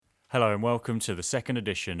Hello and welcome to the second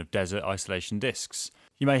edition of Desert Isolation Discs.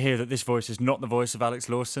 You may hear that this voice is not the voice of Alex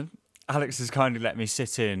Lawson. Alex has kindly let me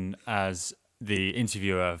sit in as the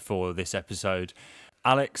interviewer for this episode.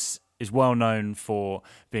 Alex is well known for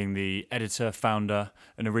being the editor, founder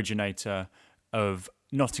and originator of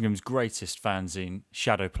Nottingham's greatest fanzine,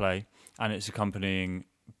 ShadowPlay, and its accompanying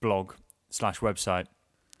blog/website.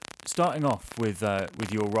 Starting off with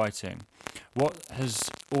your writing, what has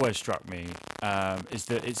always struck me is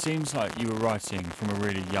that it seems like you were writing from a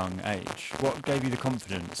really young age. What gave you the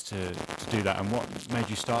confidence to do that, and what made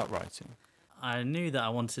you start writing? I knew that I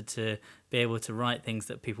wanted to be able to write things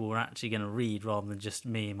that people were actually going to read rather than just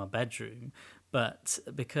me in my bedroom. But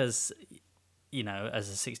because, you know, as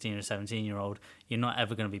a 16 or 17-year-old, you're not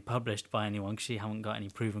ever going to be published by anyone because you haven't got any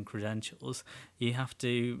proven credentials. You have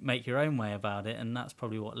to make your own way about it, and that's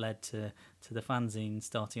probably what led to the fanzine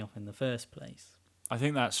starting off in the first place. I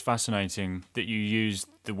think that's fascinating that you use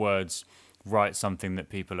the words write something that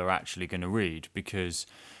people are actually going to read, because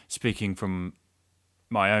speaking from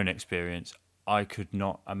my own experience, I could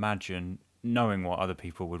not imagine knowing what other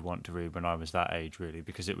people would want to read when I was that age, really,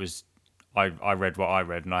 because it was I read what I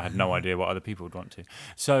read and I had no idea what other people would want to.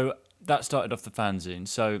 So that started off the fanzine.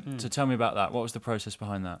 So tell me about that. What was the process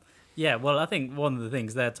behind that? Yeah, well, I think one of the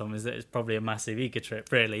things there, Tom, is that it's probably a massive ego trip,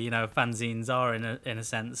 really. You know, fanzines are, in a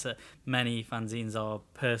sense, many fanzines are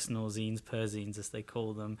personal zines, perzines, as they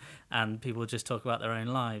call them, and people just talk about their own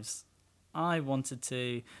lives. I wanted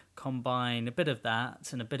to combine a bit of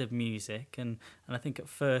that and a bit of music, and I think at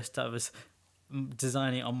first I was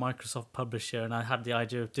designing it on Microsoft Publisher, and I had the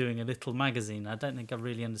idea of doing a little magazine. I don't think I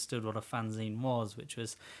really understood what a fanzine was, which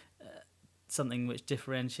was something which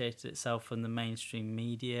differentiated itself from the mainstream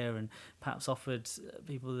media and perhaps offered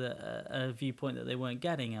people a viewpoint that they weren't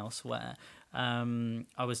getting elsewhere.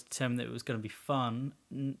 I was determined that it was going to be fun,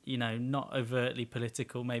 you know, not overtly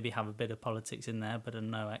political, maybe have a bit of politics in there, but I'm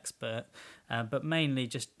no expert, but mainly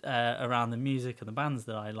just around the music and the bands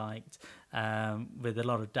that I liked, with a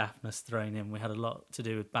lot of daftness thrown in. We had a lot to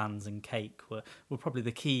do with bands, and cake were probably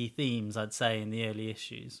the key themes, I'd say, in the early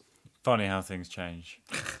issues. Funny how things change.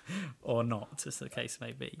 Or not, as the case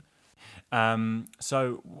may be.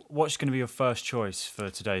 So what's going to be your first choice for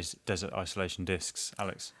today's Desert Isolation Discs,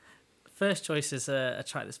 Alex? First choice is a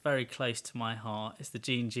track that's very close to my heart. It's the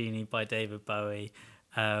Gene Genie by David Bowie.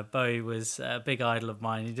 Bowie was a big idol of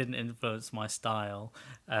mine. He didn't influence my style,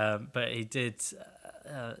 but he did.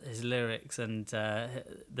 His lyrics and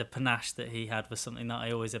the panache that he had was something that I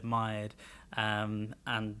always admired. And,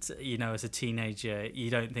 you know, as a teenager, you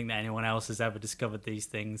don't think that anyone else has ever discovered these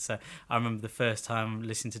things. So I remember the first time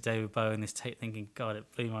listening to David Bowie and this tape thinking, God,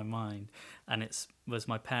 it blew my mind. And it was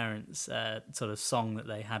my parents' sort of song that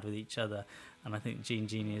they had with each other. And I think Gene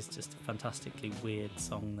Genie is just a fantastically weird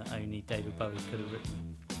song that only David Bowie could have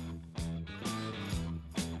written.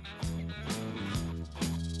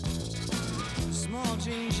 Small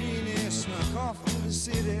Gene Genie snuck off to the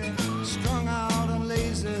city, strung out on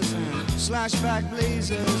lasers and slashback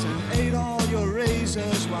blazers, and ate all your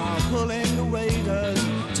razors while pulling the waiters,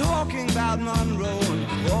 talking about Monroe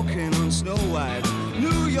and walking on Snow White.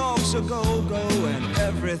 New York's a go-go and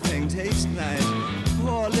everything tastes nice.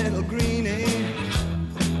 Poor little greenie.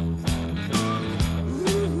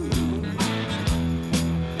 Ooh.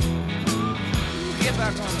 Get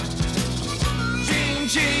back on it. Gene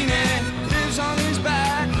Genie lives on his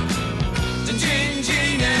back. The Gene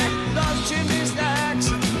Genie loves chimney stacks.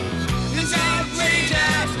 It's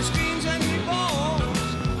outrageous, he screams and he falls.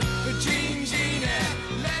 The Gene Genie,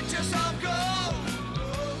 let yourself go.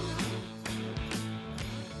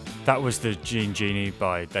 That was the Gene Genie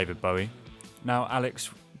by David Bowie. Now,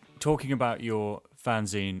 Alex, talking about your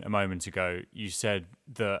fanzine a moment ago, you said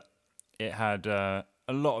that it had a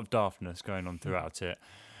lot of daftness going on throughout it.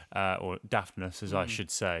 Or daftness, as I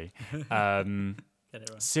should say. Get it right.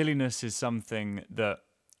 Silliness is something that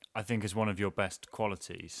I think is one of your best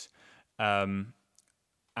qualities, and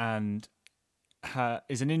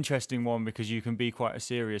is an interesting one because you can be quite a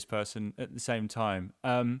serious person at the same time.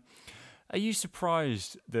 Are you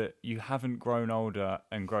surprised that you haven't grown older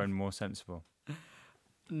and grown more sensible?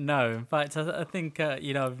 No, in fact, I think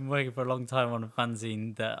you know, I've been working for a long time on a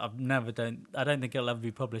fanzine that I don't think it'll ever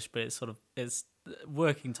be published, but its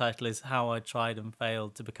working title is How I Tried and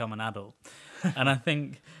Failed to Become an Adult. And I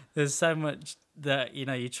think there's so much that, you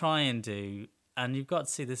know, you try and do, and you've got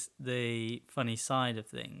to see the funny side of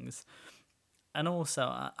things. And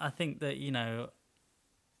also, I think that, you know,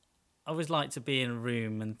 I always like to be in a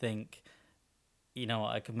room and think, you know,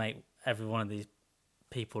 I could make every one of these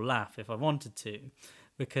people laugh if I wanted to.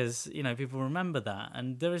 because, people remember that.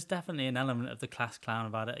 And there is definitely an element of the class clown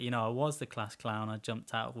about it. I was the class clown. I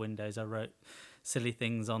jumped out of windows. I wrote silly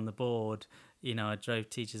things on the board. I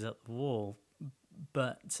drove teachers up the wall.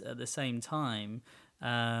 But at the same time,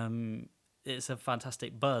 it's a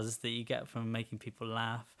fantastic buzz that you get from making people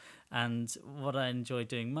laugh. And what I enjoy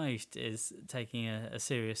doing most is taking a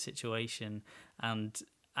serious situation and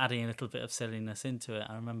adding a little bit of silliness into it.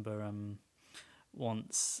 I remember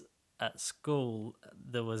once at school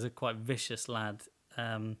there was a quite vicious lad.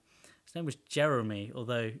 His name was Jeremy,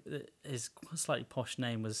 although his slightly posh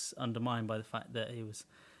name was undermined by the fact that he was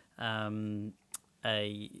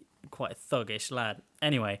a quite thuggish lad.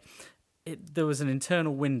 Anyway, there was an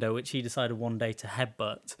internal window which he decided one day to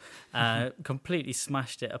headbutt, completely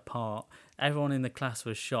smashed it apart. Everyone in the class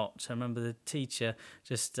was shocked. I remember the teacher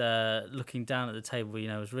just looking down at the table,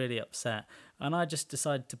 was really upset. And I just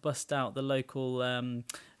decided to bust out the local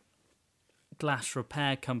glass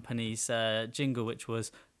repair company's jingle, which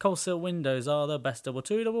was "Coalsill windows are the best,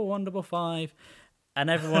 2 1 5." And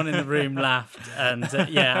everyone in the room laughed. And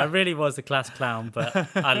I really was a class clown,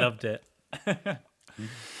 but I loved it.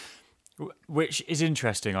 Which is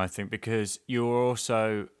interesting, I think, because you're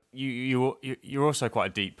also you're also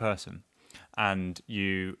quite a deep person, and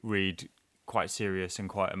you read quite serious and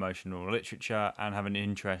quite emotional literature, and have an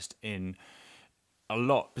interest in a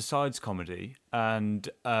lot besides comedy. And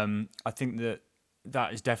I think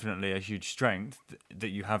that is definitely a huge strength that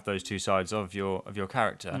you have those two sides of your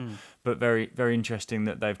character. But very, very interesting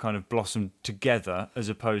that they've kind of blossomed together as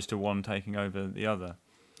opposed to one taking over the other.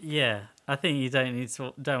 Yeah, I think you don't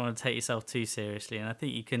want to take yourself too seriously, and I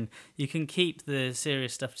think you can keep the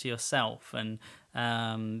serious stuff to yourself. And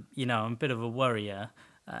I'm a bit of a worrier,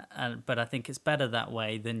 but I think it's better that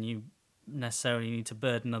way than you necessarily need to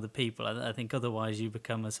burden other people. I think otherwise you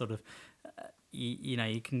become a sort of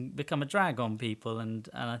you can become a drag on people, and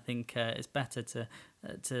I think it's better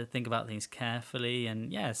to think about things carefully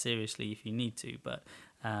and seriously if you need to, but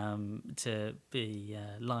to be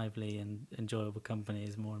lively and enjoyable company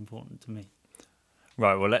is more important to me.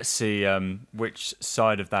 Right, well, let's see which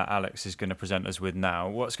side of that Alex is going to present us with now.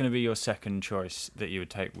 What's going to be your second choice that you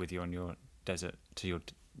would take with you on your desert to your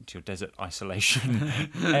desert isolation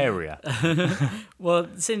area? Well,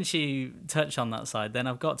 since you touch on that side, then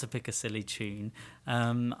I've got to pick a silly tune.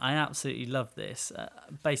 I absolutely love this.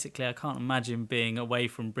 Basically, I can't imagine being away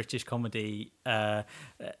from British comedy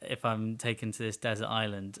if I'm taken to this desert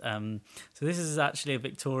island. So this is actually a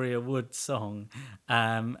Victoria Wood song,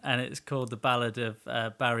 and it's called The Ballad of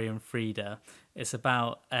Barry and Frida. It's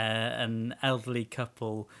about an elderly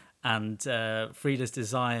couple and Frida's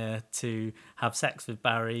desire to have sex with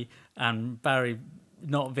Barry, and Barry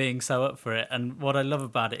not being so up for it. And what I love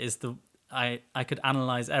about it is I could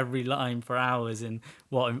analyse every line for hours in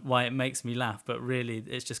why it makes me laugh, but really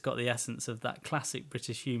it's just got the essence of that classic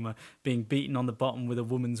British humour, being beaten on the bottom with a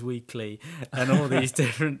woman's weekly and all these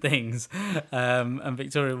different things. And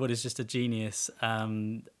Victoria Wood is just a genius.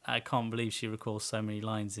 I can't believe she recalls so many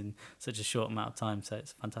lines in such a short amount of time, so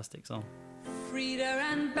it's a fantastic song. Frida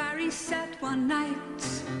and Barry sat one night.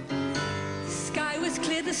 The sky was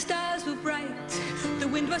clear, the stars were bright. The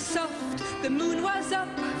wind was soft, the moon was up.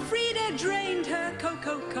 Frida drained her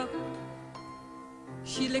cocoa cup.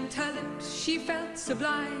 She licked her lips, she felt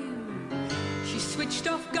sublime. She switched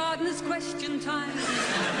off Gardener's Question Time.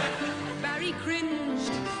 Barry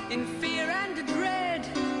cringed in fear and dread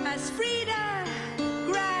as Frida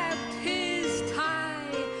grabbed his tie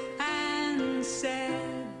and said,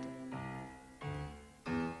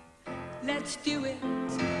 "Let's do it,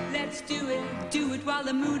 do it while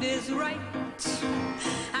the mood is right.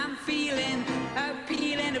 I'm feeling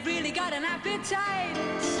appealing, I've really got an appetite.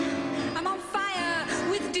 I'm on fire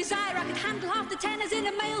with desire, I can handle half the tenors in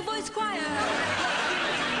a male voice choir.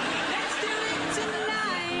 Let's do it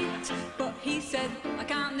tonight." But he said, I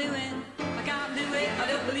can't do it, I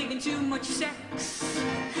don't believe in too much sex.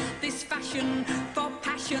 This fashion for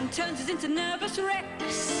passion turns us into nervous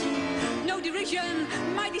wrecks. No derision,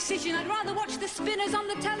 my decision, I'd rather watch the spinners on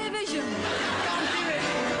the television.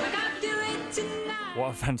 I can't do it tonight.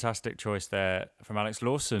 What a fantastic choice there from Alex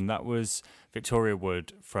Lawson. That was Victoria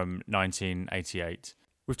Wood from 1988.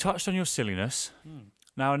 We've touched on your silliness.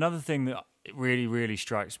 Now, another thing that really, really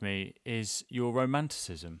strikes me is your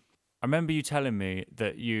romanticism. I remember you telling me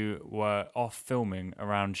that you were off filming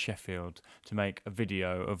around Sheffield to make a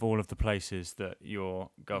video of all of the places that your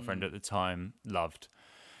girlfriend at the time loved.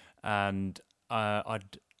 And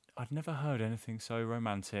I'd never heard anything so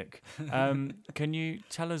romantic. Can you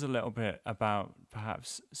tell us a little bit about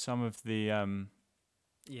perhaps some of the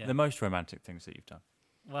most romantic things that you've done?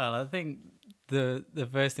 Well, I think the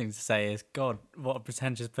first thing to say is, God, what a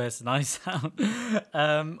pretentious person I sound.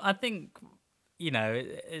 I think,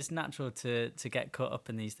 it's natural to get caught up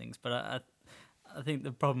in these things, but I think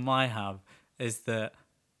the problem I have is that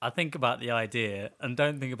I think about the idea and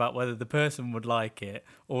don't think about whether the person would like it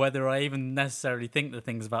or whether I even necessarily think the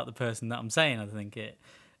things about the person that I'm saying I think it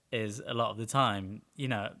is a lot of the time.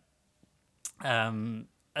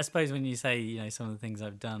 I suppose when you say, some of the things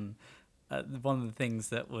I've done, one of the things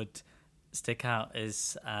that would stick out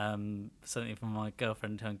is something from my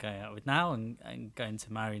girlfriend who I'm going out with now and going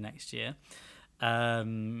to marry next year.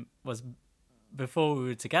 Was before we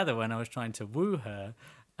were together, when I was trying to woo her,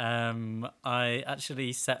 I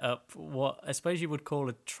actually set up what I suppose you would call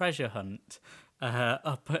a treasure hunt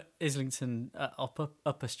up at Islington,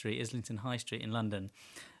 Upper Street, Islington High Street in London,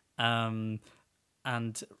 and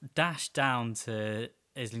dashed down to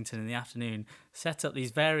Islington in the afternoon, set up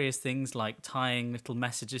these various things like tying little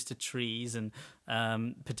messages to trees and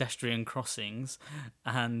pedestrian crossings,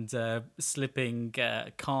 and slipping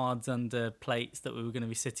cards under plates that we were going to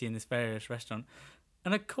be sitting in this various restaurant.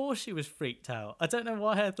 And of course she was freaked out. I don't know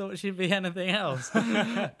why I thought she'd be anything else. So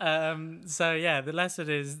yeah, the lesson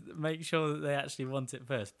is make sure that they actually want it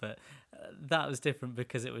first. But that was different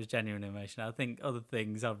because it was genuine emotion. I think other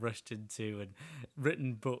things I've rushed into and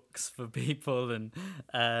written books for people and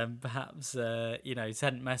perhaps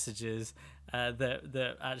sent messages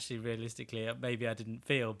that actually realistically maybe I didn't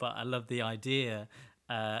feel. But I love the idea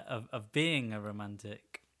of being a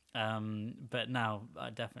romantic. But now I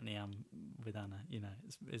definitely am with Anna.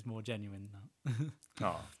 It's more genuine now.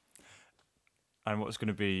 Oh. And what's going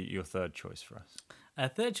to be your third choice for us?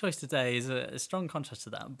 Third choice today is a strong contrast to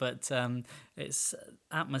that, but it's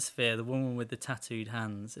Atmosphere, The Woman with the Tattooed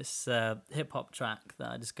Hands. It's a hip-hop track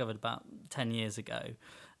that I discovered about 10 years ago.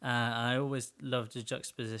 I always loved the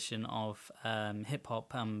juxtaposition of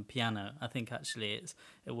hip-hop and piano. I think actually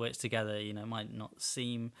it works together. It might not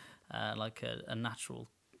seem like a natural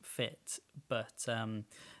fit, but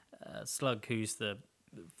Slug, who's the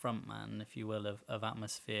front man, if you will, of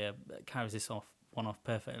Atmosphere, carries this off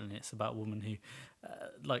perfectly, and it's about a woman who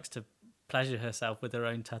likes to pleasure herself with her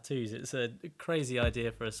own tattoos. It's a crazy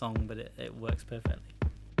idea for a song, but it works perfectly.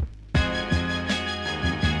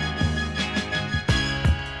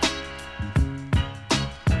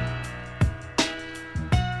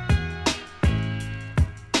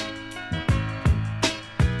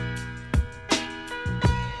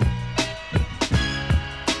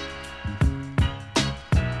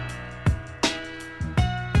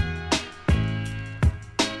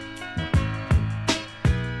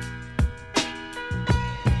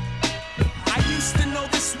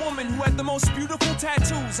 Most beautiful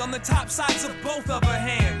tattoos on the top sides of both of her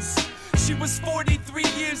hands. She was 43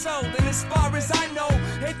 years old, and as far as I know,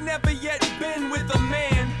 had never yet been with a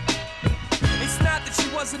man. It's not that she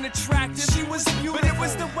wasn't attractive, she was beautiful, but it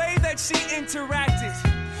was the way that she interacted.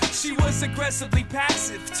 She was aggressively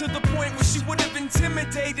passive, to the point where she would have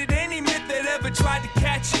intimidated any myth that ever tried to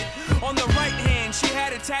catch it. On the right hand, she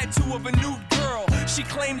had a tattoo of a nude girl. She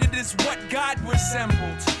claimed it is what God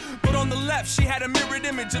resembled. But on the left, she had a mirrored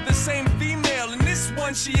image of the same female, and this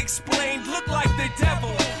one, she explained, looked like the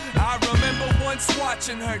devil. I remember once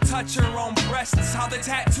watching her touch her own breasts, how the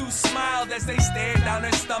tattoo smiled as they stared down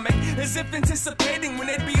her stomach, as if anticipating when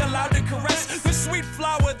they'd be allowed to caress the sweet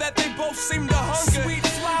flower that they both seemed to hunger. Sweet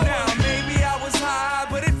flower. Now, maybe I was high,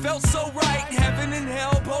 but it felt so right. Heaven and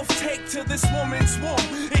hell both take to this woman's womb.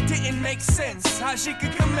 It didn't make sense how she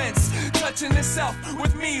could commence touching herself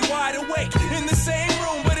with me wide awake in the same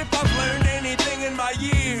room. But if I've learned anything in my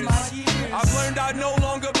years, I've learned I no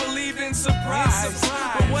longer believe in surprise.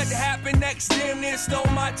 But what happened next damn near stole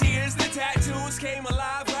my tears. The tattoos came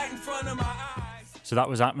alive right in front of my eyes. So that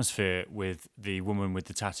was Atmosphere with The Woman with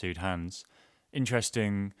the Tattooed Hands.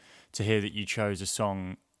 Interesting to hear that you chose a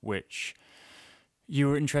song which you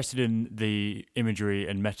were interested in the imagery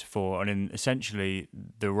and metaphor and in essentially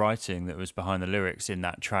the writing that was behind the lyrics in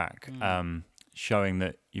that track. Showing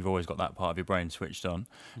that you've always got that part of your brain switched on.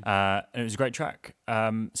 And it was a great track.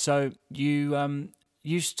 So you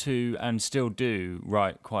used to and still do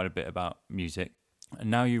write quite a bit about music. And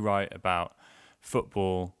now you write about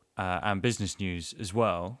football and business news as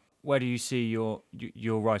well. Where do you see your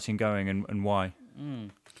writing going and why?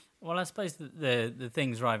 Well, I suppose the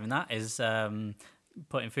things driving that is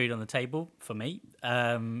putting food on the table for me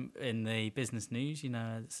in the business news.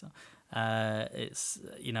 It's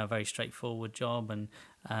a very straightforward job, and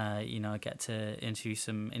I get to interview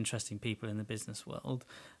some interesting people in the business world.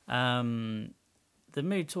 The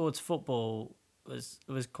move towards football was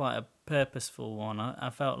quite a purposeful one. I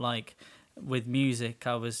felt like with music,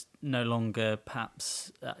 I was no longer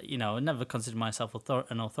perhaps, I never considered myself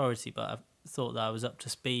an authority, but I thought that I was up to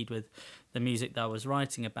speed with the music that I was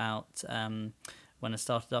writing about when I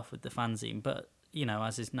started off with the fanzine. But,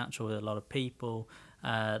 as is natural with a lot of people,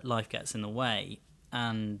 life gets in the way.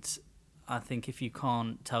 And I think if you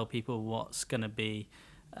can't tell people what's going to be,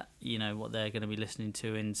 what they're going to be listening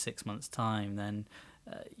to in 6 months' time, then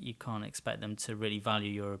you can't expect them to really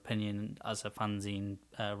value your opinion as a fanzine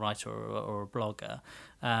writer or a blogger.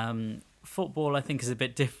 Football, I think, is a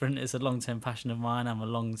bit different. It's a long-term passion of mine. I'm a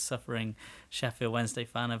long-suffering Sheffield Wednesday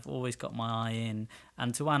fan. I've always got my eye in.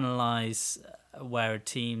 And to analyse where a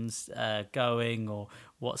team's going or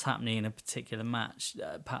what's happening in a particular match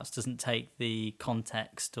perhaps doesn't take the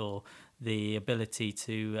context or the ability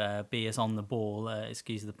to be as on the ball,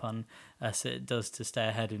 excuse the pun, as it does to stay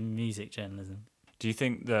ahead in music journalism. Do you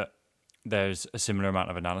think that there's a similar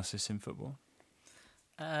amount of analysis in football?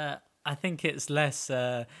 I think it's less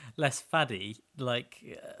faddy.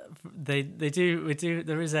 Like they do.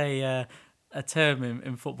 There is a term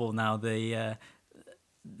in football now.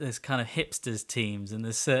 There's kind of hipsters teams, and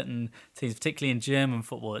there's certain teams, particularly in German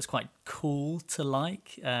football, it's quite cool to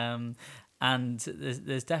like. And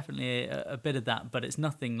there's definitely a bit of that, but it's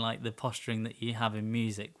nothing like the posturing that you have in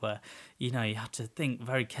music, where you have to think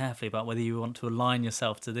very carefully about whether you want to align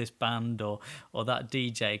yourself to this band or that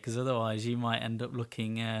DJ, because otherwise you might end up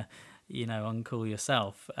looking uncool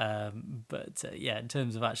yourself. But in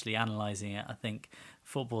terms of actually analysing it, I think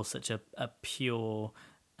football's such a pure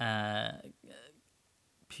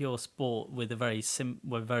sport with very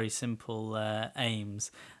simple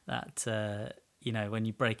aims that when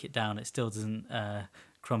you break it down, it still doesn't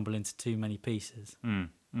crumble into too many pieces.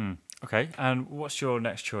 Okay, and what's your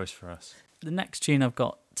next choice for us? The next tune I've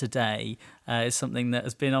got today is something that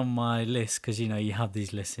has been on my list, because you have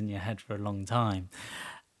these lists in your head for a long time.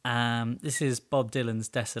 This is Bob Dylan's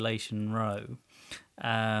Desolation Row.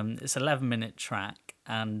 It's an 11-minute track,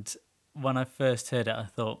 and when I first heard it, I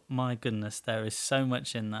thought, my goodness, there is so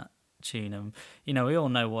much in that tune. And we all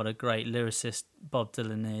know what a great lyricist Bob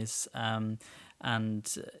Dylan is,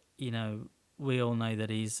 and we all know that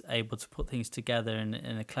he's able to put things together in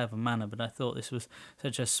a clever manner. But I thought this was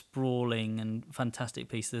such a sprawling and fantastic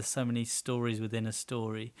piece. There's so many stories within a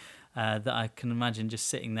story that I can imagine just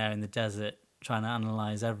sitting there in the desert trying to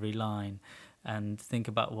analyse every line and think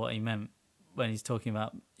about what he meant when he's talking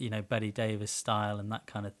about Betty Davis style and that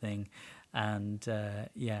kind of thing. And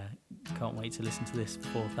can't wait to listen to this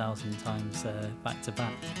 4,000 times back to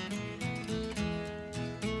back.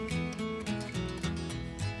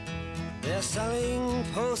 They're selling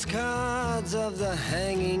postcards of the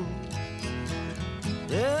hanging.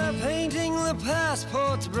 They're painting the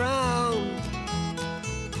passports brown.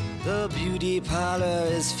 The beauty parlor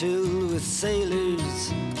is filled with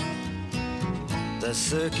sailors. The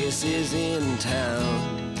circus is in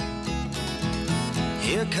town.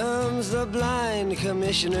 Here comes the blind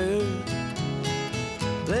commissioner.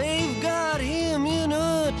 They've got him in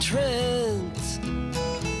a trance.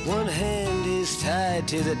 One hand is tied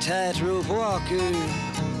to the tightrope walker.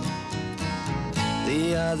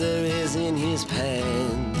 The other is in his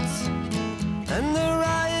pants. And the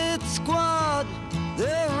riot squad,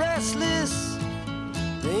 they're restless.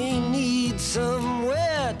 They need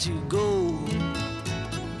somewhere to go.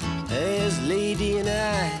 As Lady and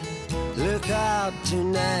I look out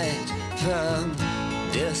tonight from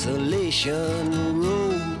Desolation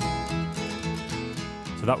Row.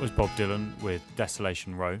 So that was Bob Dylan with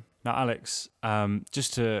Desolation Row. Now, Alex,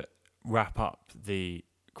 just to wrap up the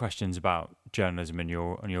questions about journalism and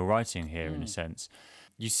your writing here, in a sense,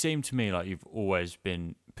 you seem to me like you've always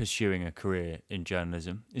been pursuing a career in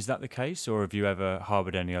journalism. Is that the case, or have you ever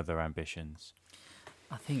harboured any other ambitions?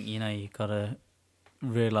 I think, you've got to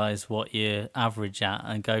realise what you're average at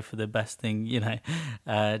and go for the best thing,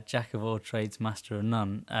 jack of all trades, master of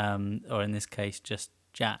none, or in this case, just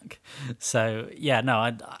Jack. So,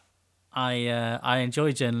 I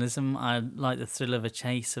enjoy journalism. I like the thrill of a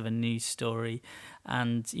chase of a news story.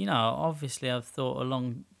 And, obviously I've thought a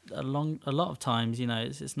lot of times,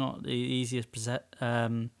 it's not the easiest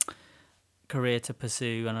career to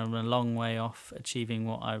pursue, and I'm a long way off achieving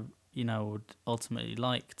what I, would ultimately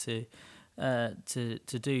like to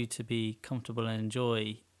do, to be comfortable and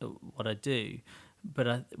enjoy what I do.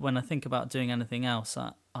 But when I think about doing anything else,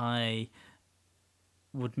 I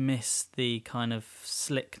would miss the kind of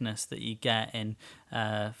slickness that you get in,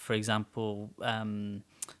 for example,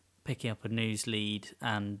 picking up a news lead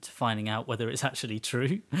and finding out whether it's actually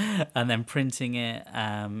true, and then printing it,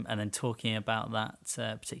 and then talking about that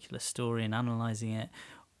particular story and analysing it,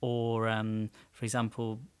 or for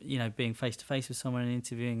example, being face to face with someone and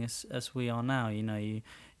interviewing as we are now.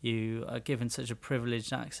 You are given such a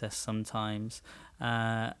privileged access sometimes,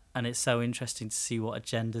 and it's so interesting to see what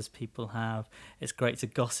agendas people have. It's great to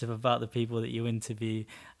gossip about the people that you interview,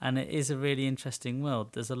 and it is a really interesting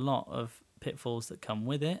world. There's a lot of pitfalls that come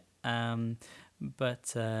with it,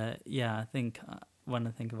 but I think when I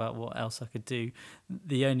think about what else I could do,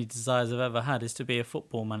 the only desires I've ever had is to be a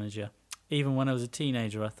football manager. Even when I was a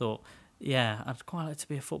teenager, I thought, yeah, I'd quite like to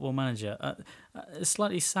be a football manager. It's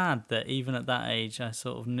slightly sad that even at that age, I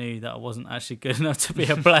sort of knew that I wasn't actually good enough to be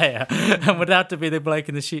a player and would have to be the bloke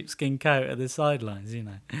in the sheepskin coat at the sidelines,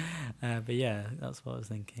 But yeah, that's what I was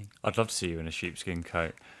thinking. I'd love to see you in a sheepskin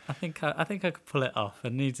coat. I think I could pull it off. I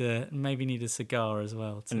maybe need a cigar as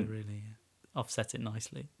well to really offset it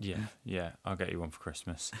nicely. Yeah, I'll get you one for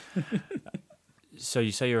Christmas. So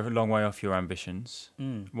you say you're a long way off your ambitions.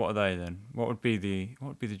 What are they then? What would be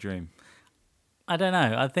the dream? I don't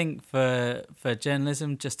know. I think for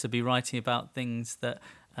journalism, just to be writing about things that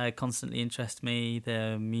constantly interest me,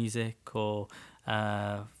 the music or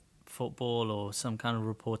football or some kind of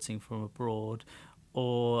reporting from abroad,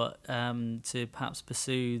 or to perhaps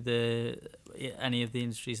pursue any of the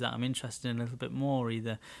industries that I'm interested in a little bit more.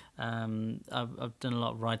 Either I've done a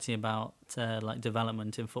lot of writing about like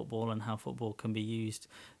development in football and how football can be used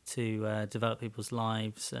to develop people's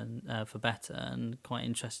lives and for better, and quite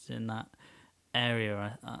interested in that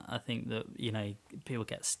area. I think that people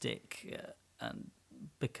get stick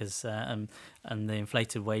because and the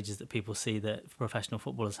inflated wages that people see that professional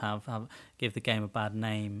footballers have give the game a bad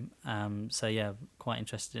name. So yeah, quite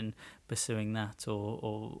interested in pursuing that,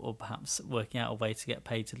 or perhaps working out a way to get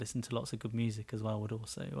paid to listen to lots of good music as well would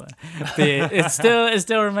also be. It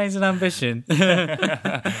still remains an ambition.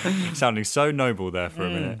 Sounding so noble there for a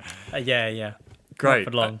minute. Yeah. Great.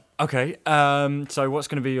 Not for long. Okay. So what's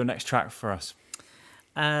going to be your next track for us?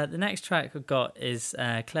 The next track I've got is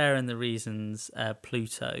Claire and the Reasons,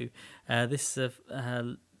 Pluto. This is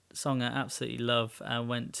a song I absolutely love. I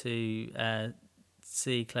went to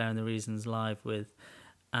see Claire and the Reasons live with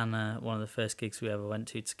Anna, one of the first gigs we ever went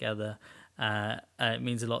to together. It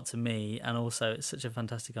means a lot to me, and also it's such a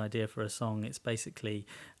fantastic idea for a song. It's basically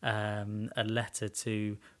a letter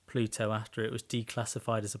to Pluto after it was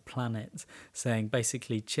declassified as a planet, saying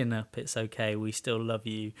basically, chin up, it's okay, we still love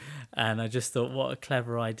you. And I just thought, what a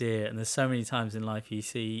clever idea. And there's so many times in life you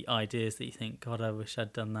see ideas that you think, God, I wish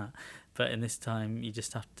I'd done that. But in this time, you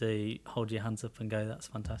just have to hold your hands up and go, that's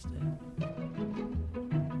fantastic.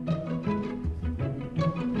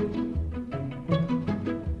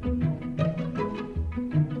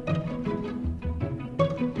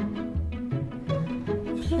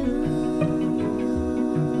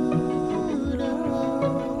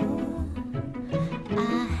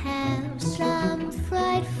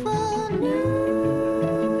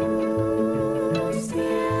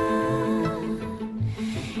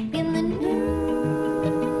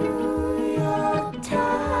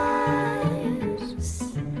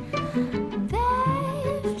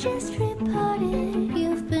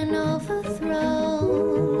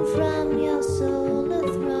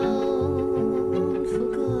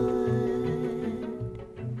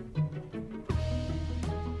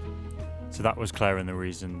 So that was Claire and the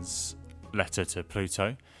Reasons' letter to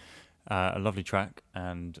Pluto. A lovely track,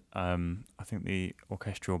 and I think the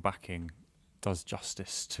orchestral backing does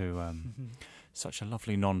justice to such a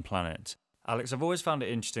lovely non-planet. Alex, I've always found it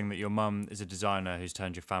interesting that your mum is a designer who's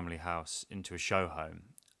turned your family house into a show home.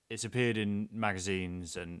 It's appeared in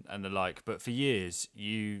magazines and the like, but for years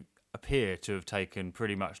you appear to have taken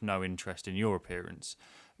pretty much no interest in your appearance.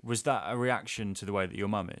 Was that a reaction to the way that your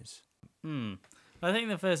mum is? I think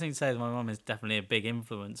the first thing to say is my mum is definitely a big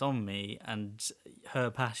influence on me, and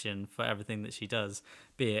her passion for everything that she does,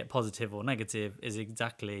 be it positive or negative, is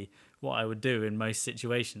exactly what I would do in most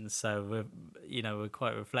situations. So we're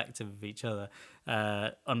quite reflective of each other,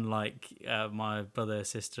 unlike my brother,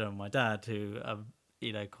 sister, and my dad, who are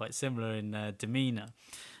quite similar in demeanour.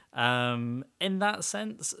 In that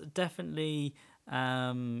sense, definitely,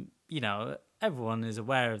 everyone is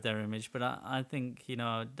aware of their image, but I think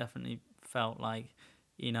I definitely felt like,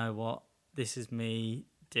 this is me,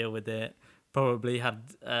 deal with it. Probably had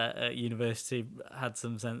at university had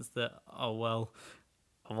some sense that, oh well,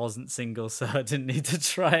 I wasn't single, so I didn't need to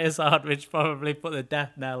try as hard, which probably put the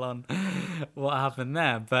death knell on what happened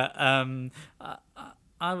there. But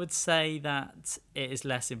I would say that it is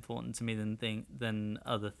less important to me than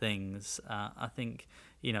other things. I think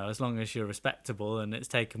as long as you're respectable, and it's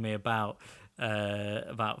taken me about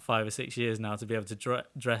 5 or 6 years now to be able to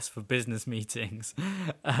dress for business meetings,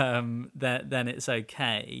 then it's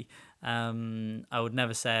okay. I would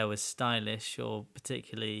never say I was stylish or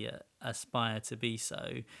particularly aspire to be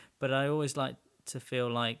so, but I always like to feel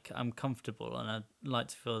like I'm comfortable, and I'd like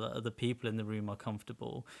to feel that other people in the room are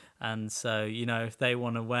comfortable. And so, if they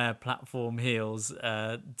want to wear platform heels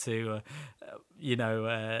to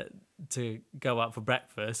go out for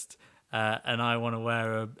breakfast, and I want to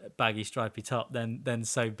wear a baggy stripy top, then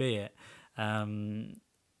so be it.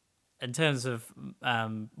 In terms of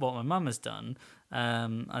what my mum has done,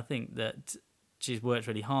 I think that she's worked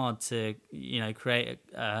really hard to create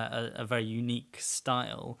a very unique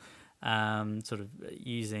style, sort of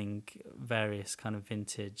using various kind of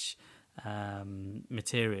vintage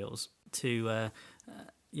materials to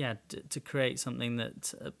create something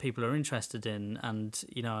that people are interested in. And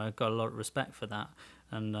I've got a lot of respect for that,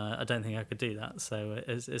 and I don't think I could do that, so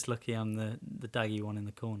it's lucky I'm the daggy one in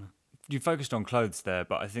the corner. You focused on clothes there,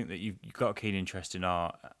 but I think that you've got a keen interest in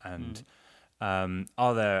art. And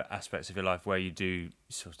are there aspects of your life where you do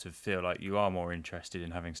sort of feel like you are more interested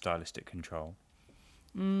in having stylistic control?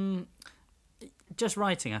 Just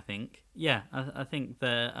writing, I think. Yeah, I think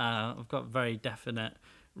that I've got very definite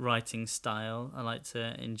writing style. I like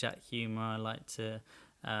to inject humour. I like to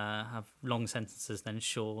have long sentences, then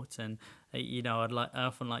short. And I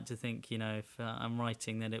often like to think, if I'm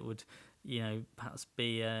writing, that it would, perhaps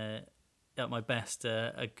be at my best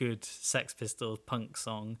a good Sex Pistols punk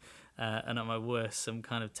song, and at my worst some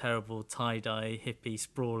kind of terrible tie-dye hippie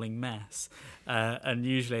sprawling mess, and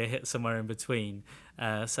usually I hit somewhere in between.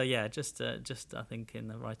 So yeah, just I think in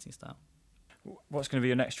the writing style. What's going to be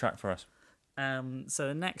your next track for us? So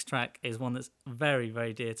the next track is one that's very,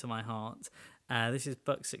 very dear to my heart. This is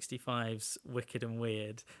Buck 65's Wicked and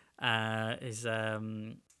Weird. Is a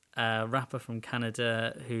rapper from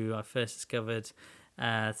Canada who I first discovered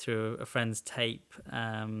through a friend's tape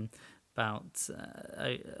about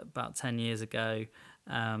 10 years ago.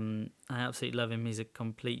 I absolutely love him. He's a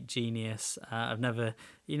complete genius. I've never,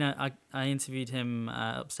 I interviewed him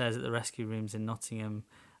upstairs at the Rescue Rooms in Nottingham,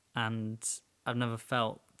 and I've never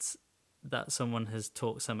felt that someone has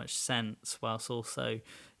talked so much sense whilst also,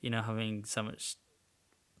 having so much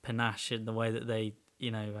panache in the way that they,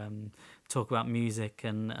 talk about music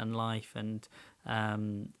and life, and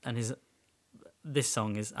this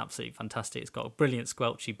song is absolutely fantastic. It's got a brilliant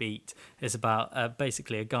squelchy beat. It's about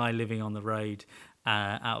basically a guy living on the road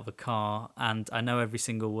out of a car, and I know every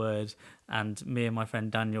single word, and me and my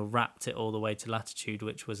friend Daniel rapped it all the way to Latitude,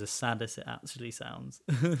 which was as sad as it actually sounds.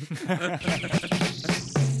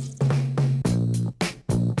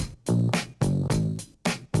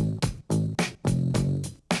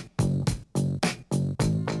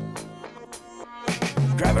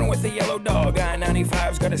 Driving with a yellow dog,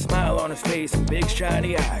 I-95's got a smile on his face and big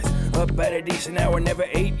shiny eyes. Up at a decent hour, never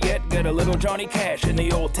ate yet. Got a little Johnny Cash in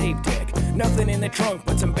the old tape deck. Nothing in the trunk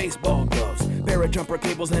but some baseball gloves, pair of jumper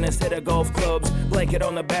cables and a set of golf clubs. Blanket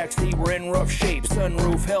on the backseat, we're in rough shape.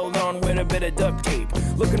 Sunroof held on with a bit of duct tape.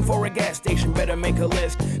 Looking for a gas station, better make a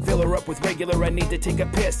list. Fill her up with regular, I need to take a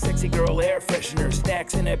piss. Sexy girl air freshener,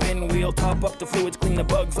 snacks in a pinwheel. Top up the fluids, clean the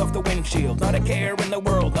bugs off the windshield. Not a care in the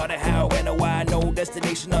world, not a how and a why. No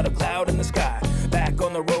destination, not a cloud in the sky. Back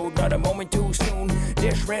on the road, not a moment too soon.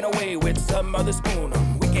 Dish ran away with some other spoon.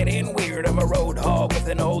 Wicked and weird, I'm a road hog with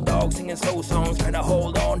an old dog singing slow songs, trying to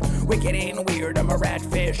hold on. Wicked and weird, I'm a rat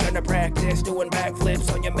fish trying to practice doing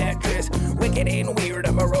backflips on your mattress. Wicked and weird,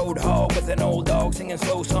 I'm a road hog with an old dog singing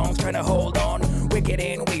slow songs, trying to hold on. Wicked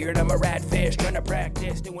and weird, I'm a rat fish trying to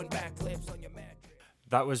practice doing backflips on your mattress.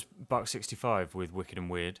 That was Buck 65 with Wicked and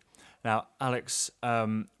Weird. Now, Alex,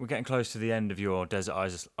 we're getting close to the end of your Desert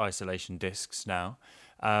Isolation discs now,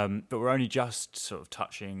 but we're only just sort of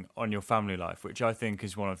touching on your family life, which I think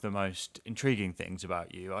is one of the most intriguing things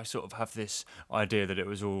about you. I sort of have this idea that it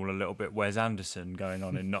was all a little bit Wes Anderson going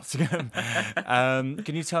on in Nottingham.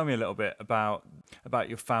 Can you tell me a little bit about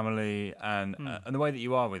your family and the way that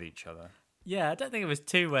you are with each other? Yeah, I don't think it was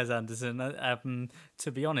too Wes Anderson.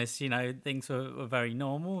 To be honest, things were very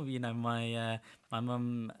normal. My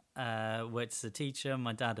mum worked as a teacher,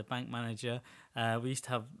 my dad a bank manager. We used to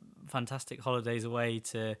have fantastic holidays away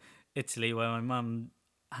to Italy, where my mum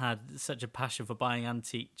had such a passion for buying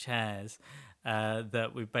antique chairs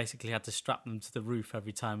that we basically had to strap them to the roof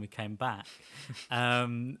every time we came back.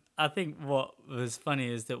 I think what was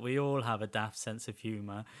funny is that we all have a daft sense of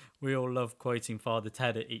humour. We all love quoting Father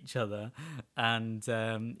Ted at each other, and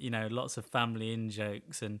lots of family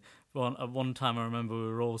in-jokes. And at one time I remember we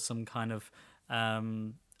were all some kind of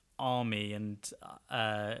army, and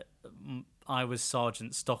I was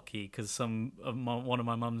Sergeant Stocky because one of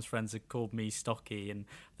my mum's friends had called me Stocky, and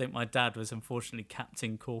I think my dad was unfortunately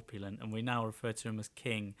Captain Corpulent, and we now refer to him as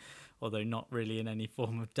King, although not really in any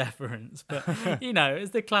form of deference. But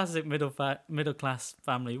it's the classic middle class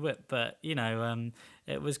family whip. But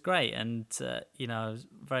it was great, and I was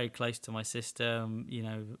very close to my sister.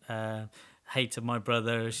 Hated my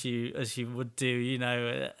brother as you would do,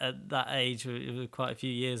 at that age. We were quite a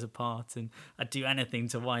few years apart, and I'd do anything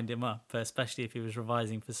to wind him up, especially if he was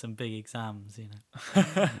revising for some big exams.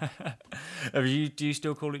 Do you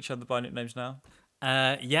still call each other by nicknames now?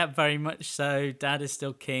 Yeah, very much so. Dad is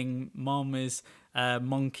still King. Mom is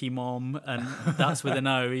Monkey Mom, and that's with an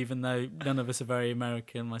O, even though none of us are very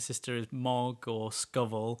American. My sister is Mog or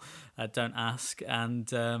Scovel. Don't ask.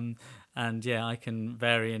 And yeah, I can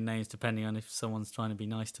vary in names depending on if someone's trying to be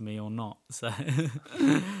nice to me or not. So,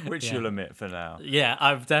 which you'll omit for now. Yeah,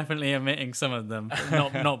 I'm definitely omitting some of them,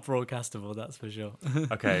 but not broadcastable. That's for sure.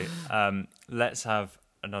 Okay, let's have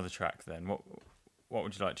another track then. What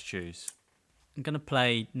would you like to choose? I'm going to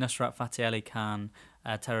play Nusrat Fateh Ali Khan,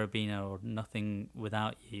 Terabina, or Nothing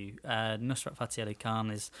Without You. Nusrat Fateh Ali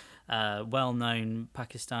Khan is a well-known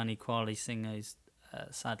Pakistani Qawwali singer who's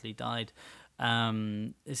sadly died.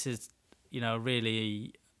 This is, a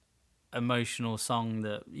really emotional song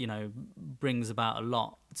that, brings about a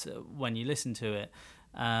lot when you listen to it.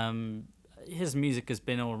 His music has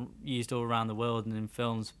been used all around the world and in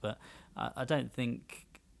films, but I don't think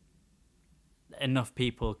enough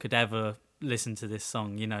people could ever listen to this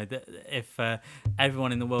song. If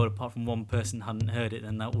everyone in the world apart from one person hadn't heard it,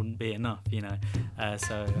 then that wouldn't be enough.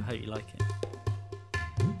 So I hope you like it.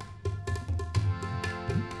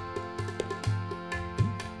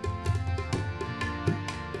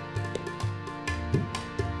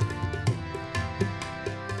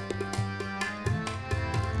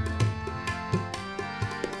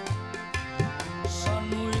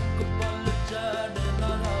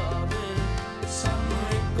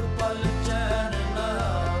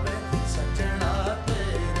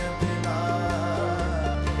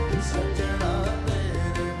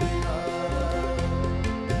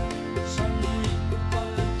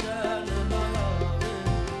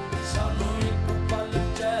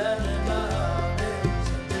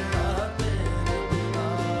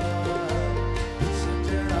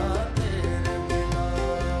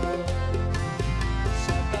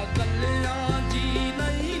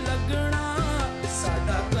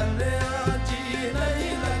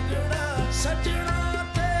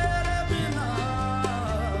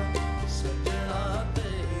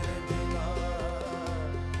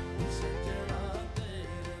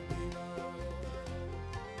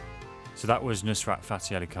 So that was Nusrat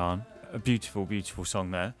Fateh Ali Khan, a beautiful, beautiful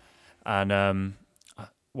song there, and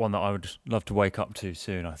one that I would love to wake up to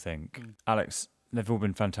soon, I think. Alex, they've all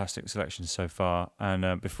been fantastic selections so far,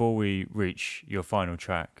 and before we reach your final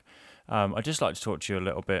track, I'd just like to talk to you a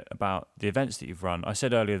little bit about the events that you've run. I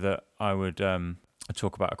said earlier that I would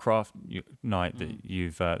talk about a craft night that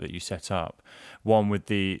you set up, one with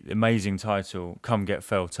the amazing title "Come Get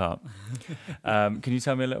Felt Up." Can you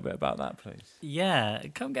tell me a little bit about that, please? Yeah,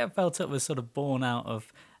 Come Get Felt Up was sort of born out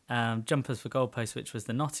of Jumpers for Goalposts, which was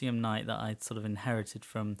the Nottingham night that I'd sort of inherited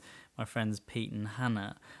from my friends Pete and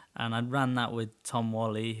Hannah. And I ran that with Tom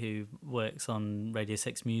Wally, who works on Radio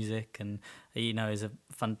 6 Music and, is a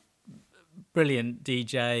brilliant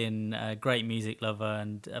DJ and a great music lover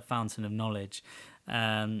and a fountain of knowledge.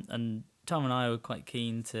 And Tom and I were quite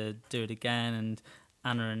keen to do it again, and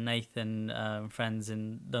Anna and Nathan, friends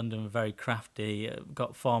in London, were very crafty,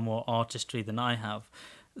 got far more artistry than I have.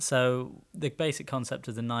 So the basic concept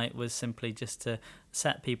of the night was simply just to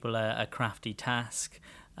set people a crafty task,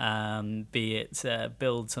 be it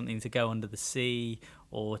build something to go under the sea,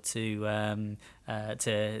 or to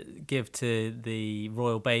give to the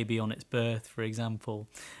royal baby on its birth, for example.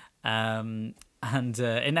 And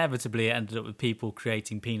inevitably it ended up with people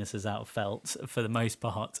creating penises out of felt for the most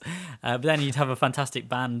part. But then you'd have a fantastic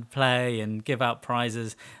band play and give out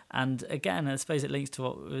prizes. And again, I suppose it links to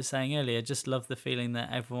what we were saying earlier. Just love the feeling that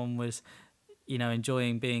everyone was,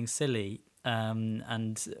 enjoying being silly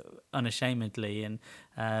and unashamedly. And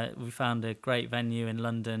we found a great venue in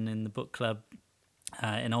London in the book club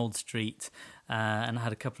in Old Street, and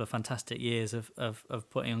had a couple of fantastic years of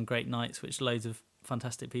putting on great nights, which loads of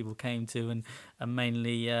fantastic people came to, and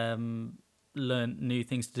mainly learned new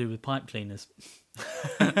things to do with pipe cleaners,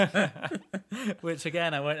 which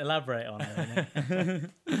again I won't elaborate on.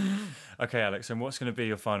 Okay, Alex, and what's going to be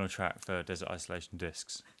your final track for Desert Isolation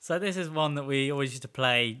Discs? So this is one that we always used to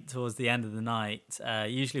play towards the end of the night,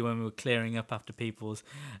 usually when we were clearing up after people's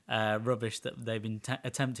rubbish that they've been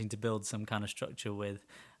attempting to build some kind of structure with.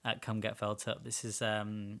 Come Get Felt Up. This is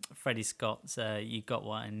Freddie Scott's You Got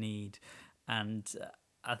What I Need. And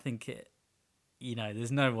I think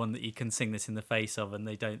there's no one that you can sing this in the face of and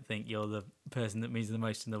they don't think you're the person that means the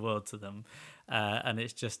most in the world to them. And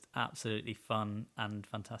it's just absolutely fun and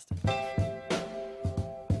fantastic.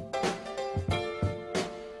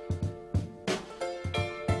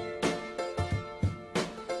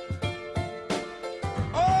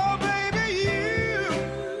 Oh, baby,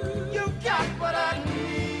 you got what I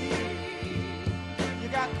need. You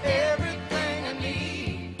got everything I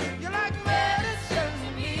need. You're like medicine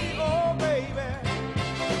to me, oh, baby.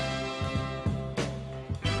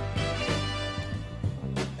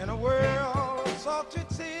 In a world of salty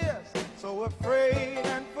tears, so afraid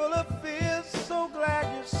and full of fears, so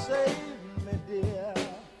glad you saved me, dear.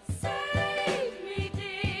 Save me,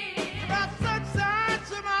 dear. You brought sunshine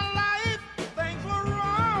to my life. Things were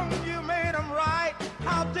wrong, you made them right.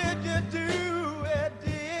 How did you do it,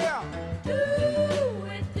 dear? Do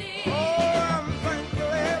it, dear. Oh, I'm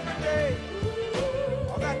thankful every day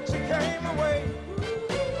that you came away.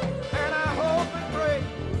 And I hope and pray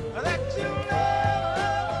that you'll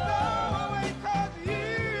never, ever go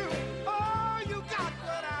away. 'Cause you got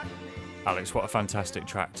what I need. Alex, what a fantastic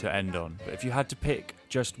track to end on. But if you had to pick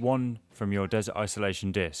just one from your Desert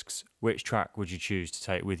Isolation discs, which track would you choose to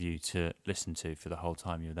take with you to listen to for the whole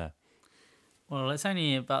time you're there? Well, it's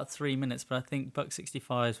only about 3 minutes, but I think Buck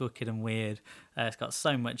 65 is wicked and weird. It's got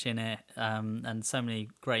so much in it and so many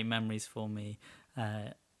great memories for me.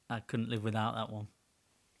 I couldn't live without that one.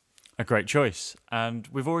 A great choice. And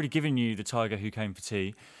we've already given you The Tiger Who Came for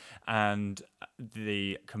Tea and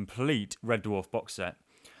the complete Red Dwarf box set.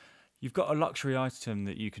 You've got a luxury item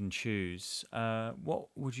that you can choose. What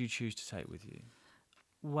would you choose to take with you?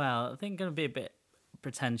 Well, I think I'm going to be a bit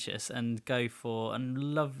pretentious and go for a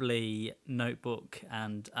lovely notebook,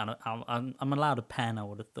 and I'm allowed a pen, I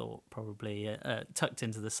would have thought, probably tucked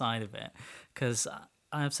into the side of it, because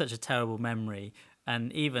I have such a terrible memory.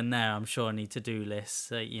 And even there, I'm sure I need to-do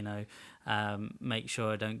lists, make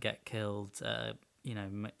sure I don't get killed,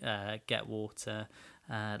 get water,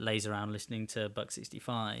 laze around listening to Buck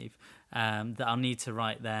 65, that I'll need to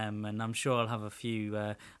write them, and I'm sure I'll have have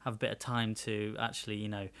a bit of time to actually,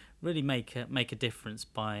 really make a difference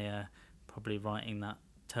by probably writing that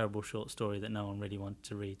terrible short story that no one really wanted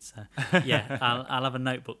to read. So yeah, I'll have a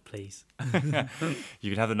notebook, please.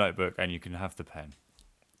 You can have the notebook and you can have the pen.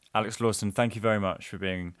 Alex Lawson, thank you very much for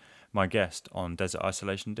being my guest on Desert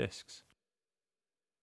Isolation Discs.